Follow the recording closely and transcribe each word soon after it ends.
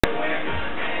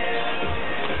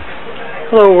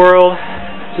Hello world,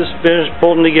 just finished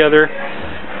bolting together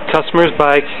customer's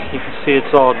bike. You can see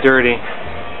it's all dirty.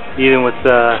 Even with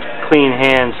clean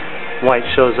hands, white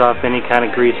shows off any kind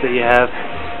of grease that you have.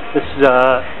 This is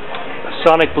a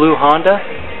Sonic Blue Honda,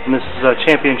 and this is a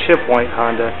Championship White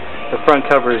Honda. The front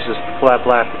cover is just flat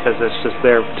black because it's just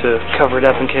there to cover it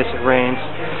up in case it rains.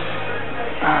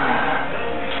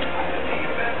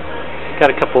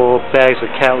 Got a couple bags of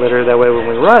cat litter, that way when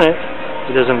we run it,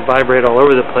 it doesn't vibrate all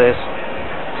over the place.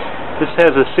 This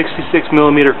has a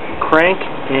 66mm crank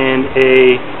and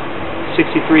a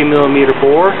 63mm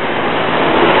bore.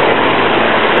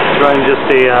 Running just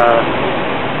a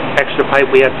extra pipe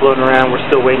we had floating around. We're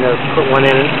still waiting to put one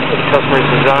in for the customer's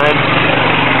design.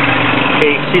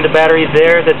 Okay, you can see the battery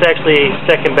there. That's actually a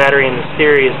second battery in the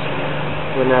series.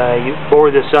 When you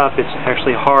bore this up, it's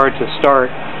actually hard to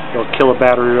start. It'll kill a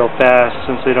battery real fast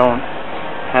since they don't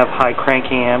have high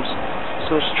cranking amps.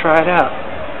 So let's try it out.